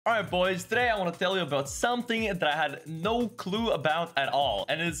Alright boys, today I want to tell you about something that I had no clue about at all.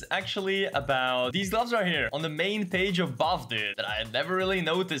 And it's actually about these gloves right here on the main page of Buff Dude that I had never really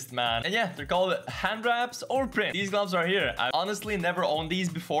noticed, man. And yeah, they're called hand wraps or print. These gloves right here. I honestly never owned these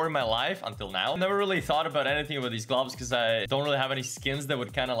before in my life until now. Never really thought about anything about these gloves because I don't really have any skins that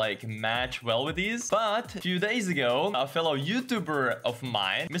would kind of like match well with these. But a few days ago, a fellow YouTuber of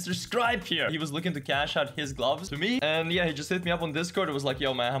mine, Mr. Scribe here, he was looking to cash out his gloves to me. And yeah, he just hit me up on Discord. It was like,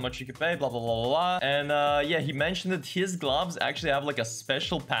 yo man, how much you can pay, blah blah blah blah blah. And yeah, he mentioned that his gloves actually have like a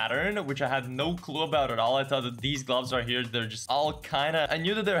special pattern, which I had no clue about at all. I thought that these gloves right here, they're just all kind of, I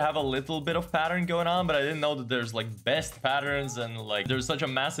knew that they have a little bit of pattern going on, but I didn't know that there's like best patterns and like there's such a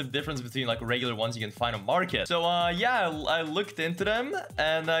massive difference between like regular ones you can find on market. So yeah, I looked into them,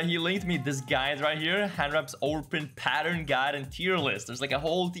 and he linked me this guide right here, Hand Wraps Overprint Pattern Guide and Tier List. There's like a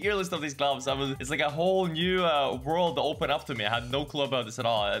whole tier list of these gloves. It's like a whole new world to open up to me. I had no clue about this at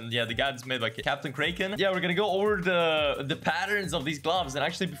all. And yeah, the guide is made by Captain Kraken. Yeah, we're gonna go over the patterns of these gloves, and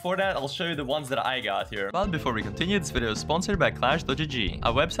actually before that I'll show you the ones that I got here. But before we continue, this video is sponsored by Clash.gg,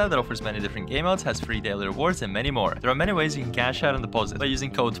 a website that offers many different game modes, has free daily rewards and many more. There are many ways you can cash out and deposit. By using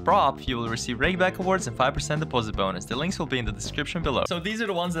code PROP, you will receive rakeback awards and 5% deposit bonus. The links will be in the description below. So these are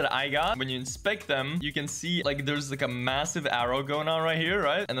the ones that I got. When you inspect them, you can see like there's like a massive arrow going on right here,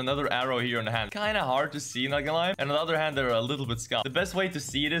 right? And another arrow here on the hand. Kind of hard to see, not gonna lie. And on the other hand, they're a little bit scuffed. The best way to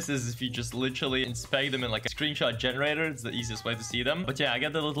see this is if you just literally inspect them in like a screenshot generator. It's the easiest way to see them. But yeah, I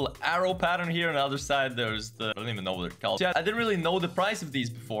got the little arrow pattern here. On the other side, there's the, I don't even know what they're called. So yeah, I didn't really know the price of these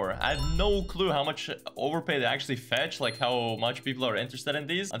before. I had no clue how much overpay they actually fetch, like how much people are interested in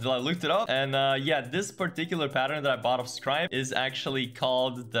these, until I looked it up. And yeah, this particular pattern that I bought of Scribe is actually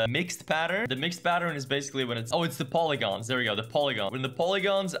called the mixed pattern. The mixed pattern is basically when it's, oh, it's the polygons. There we go, the polygon. When the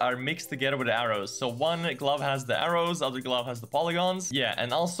polygons are mixed together with the arrows. So one glove has the arrows, other glove has the polygons. Yeah,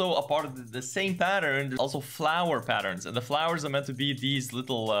 and also a part of the same pattern, there's also flower patterns, and the flowers are meant to be these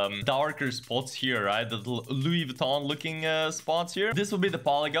little darker spots here, right? The little Louis Vuitton looking spots here. This will be the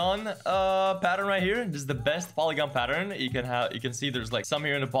polygon pattern right here. This is the best polygon pattern. You can see there's like some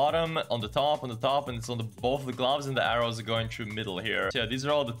here in the bottom, on the top, and it's on both of the gloves, and the arrows are going through middle here. So yeah, these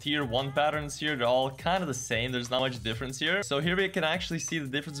are all the tier 1 patterns here. They're all kind of the same. There's not much difference here. So here we can actually see the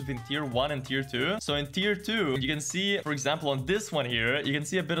difference between tier 1 and tier 2. So in tier 2, you can see, for example, on this one here, you can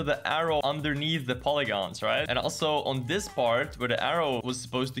see a bit of the arrow underneath the polygons, right? And also on this part where the arrow was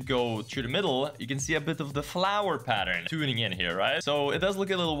supposed to go through the middle, you can see a bit of the flower pattern tuning in here, right? So it does look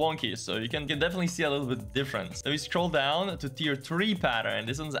a little wonky, so you can definitely see a little bit difference. Then we scroll down to tier 3 pattern.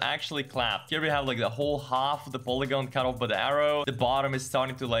 This one's actually clapped. Here we have like the whole half of the polygon cut off by the arrow. The bottom is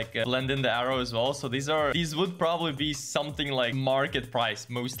starting to like blend in the arrow as well. So these would probably be something like market price,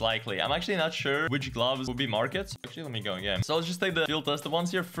 most likely. I'm actually not sure which gloves would be market. So actually, let me go again. So let's just take the field tested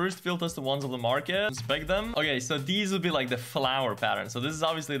ones here. First field tested ones of the market. Inspect them. Okay, so these would be like the flower pattern. So this is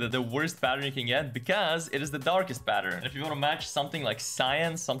obviously the worst pattern you can get because it is the darkest pattern. And if you want to match something like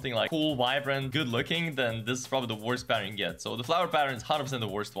science, something like cool, vibrant, good looking, then this is probably the worst pattern you can get. So the flower pattern is 100% the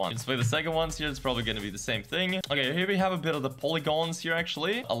worst one. Display the second ones here. It's probably going to be the same thing. Okay, here we have a bit of the polygons here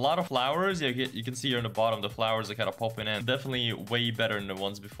actually. A lot of flowers. Yeah, you can see here in the bottom, the flowers are kind of popping in. Definitely way better than the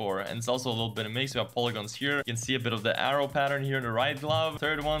ones before. And it's also a little bit of mix. We have polygons here. You can see a bit of the arrow pattern here in the right glove.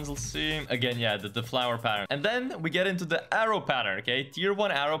 Third ones, let's see. Again, yeah, the flower pattern. And then we get into the arrow pattern, okay? Tier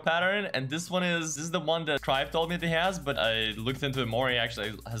 1 arrow pattern. And this is the one that Scribe told me that he has, but I looked into it more. He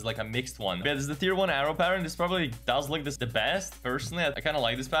actually has like a mixed one. But yeah, this is the tier 1 arrow pattern. This probably does look the best. Personally, I kind of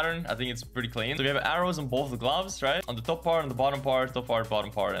like this pattern. I think it's pretty clean. So we have arrows on both the gloves, right? On the top part, on the bottom part, top part,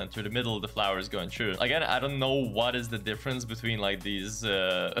 bottom part, and through the middle, the flowers going through. Again, I don't know what is the difference between like these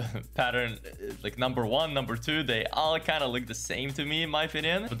pattern, like number 1, number 2. They all kind of look the same to me, in my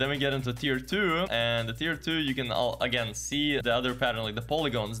opinion. But then we get into tier 2, and the tier 2, you can all again see the other pattern, like the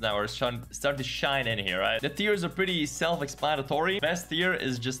polygons now are starting to shine in here, right? The tiers are pretty self-explanatory. Best tier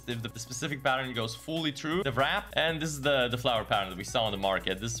is just if the specific pattern goes fully through the wrap, and this is the flower pattern that we saw on the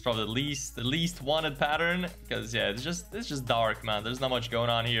market. This is probably the least wanted pattern because yeah, it's just dark, man. There's not much going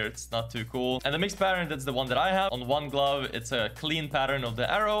on here. It's not too cool. And the mixed pattern, that's the one that I have. On one glove, it's a clean pattern of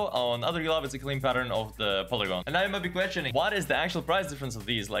the arrow. On other glove, it's a clean pattern of the polygon. And now you might be questioning, what is the actual price difference of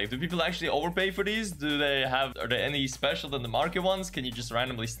these? Like, do people actually overpay for these? Are they any special than the market ones? Can you just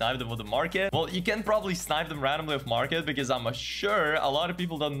randomly snipe them with the market? Well, you can probably snipe them randomly off market because I'm sure a lot of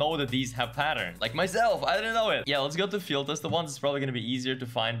people don't know that these have pattern. Like myself, I didn't know it. Yeah, let's go to field test the ones. It's probably going to be easier to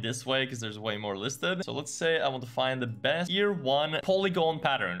find this way because there's way more listed. So let's say I want to find the best tier 1 polygon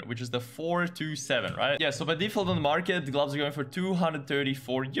pattern, which is the 427, right? Yeah, so by default on the market, the gloves are going for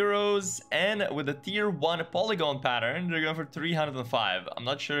 234 euros, and with the tier 1 polygon pattern, they're going for 300 205. I'm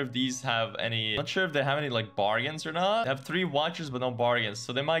not sure if these have any, not sure if they have any like bargains or not. They have 3 watches but no bargains,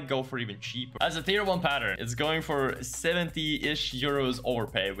 so they might go for even cheaper. As a tier 1 pattern, it's going for 70-ish euros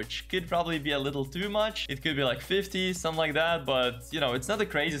overpay, which could probably be a little too much. It could be like 50, something like that, but you know, it's not the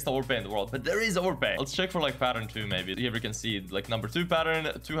craziest overpay in the world, but there is overpay. Let's check for like pattern 2 maybe. Here we can see like number 2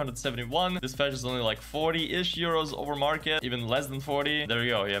 pattern, 271. This fetch is only like 40-ish euros over market, even less than 40. There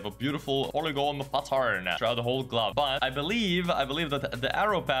you go. You have a beautiful polygon pattern throughout the whole glove. But I believe that the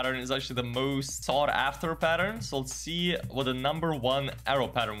arrow pattern is actually the most sought after pattern. So let's see what the number 1 arrow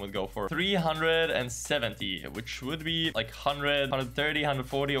pattern would go for. 370, which would be like 100, 130,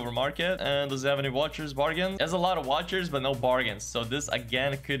 140 over market. And does it have any watchers bargains? It has a lot of watchers but no bargains, so this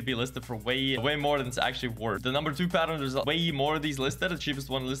again could be listed for way more than it's actually worth. The number 2 pattern, there's way more of these listed. The cheapest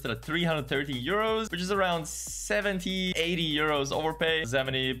one listed at 330 euros, which is around 70, 80 euros overpay. Does it have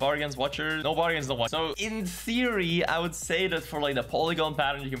any bargains, watchers? No bargains, no watchers. So in theory, I would say that for like the polygon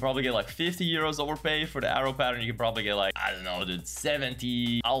pattern, you can probably get like 50 euros overpay. For the arrow pattern, you can probably get like, I don't know, dude,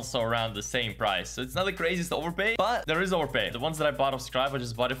 70, also around the same price. So it's not the craziest overpay, but there is overpay. The ones that I bought off Scribe, I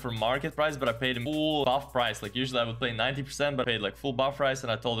just bought it for market price, but I paid him full buff price. Like usually I would pay 90%, but I paid like full buff price,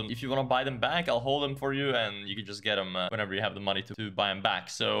 and I told him, if you want to buy them back, I'll hold them for you, and you can just get them whenever you have the money to buy them back.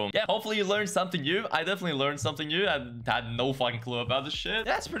 So yeah, hopefully you learned something new. I definitely learned something new. I had no fucking clue about this shit.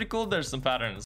 Yeah, it's pretty cool. There's some patterns.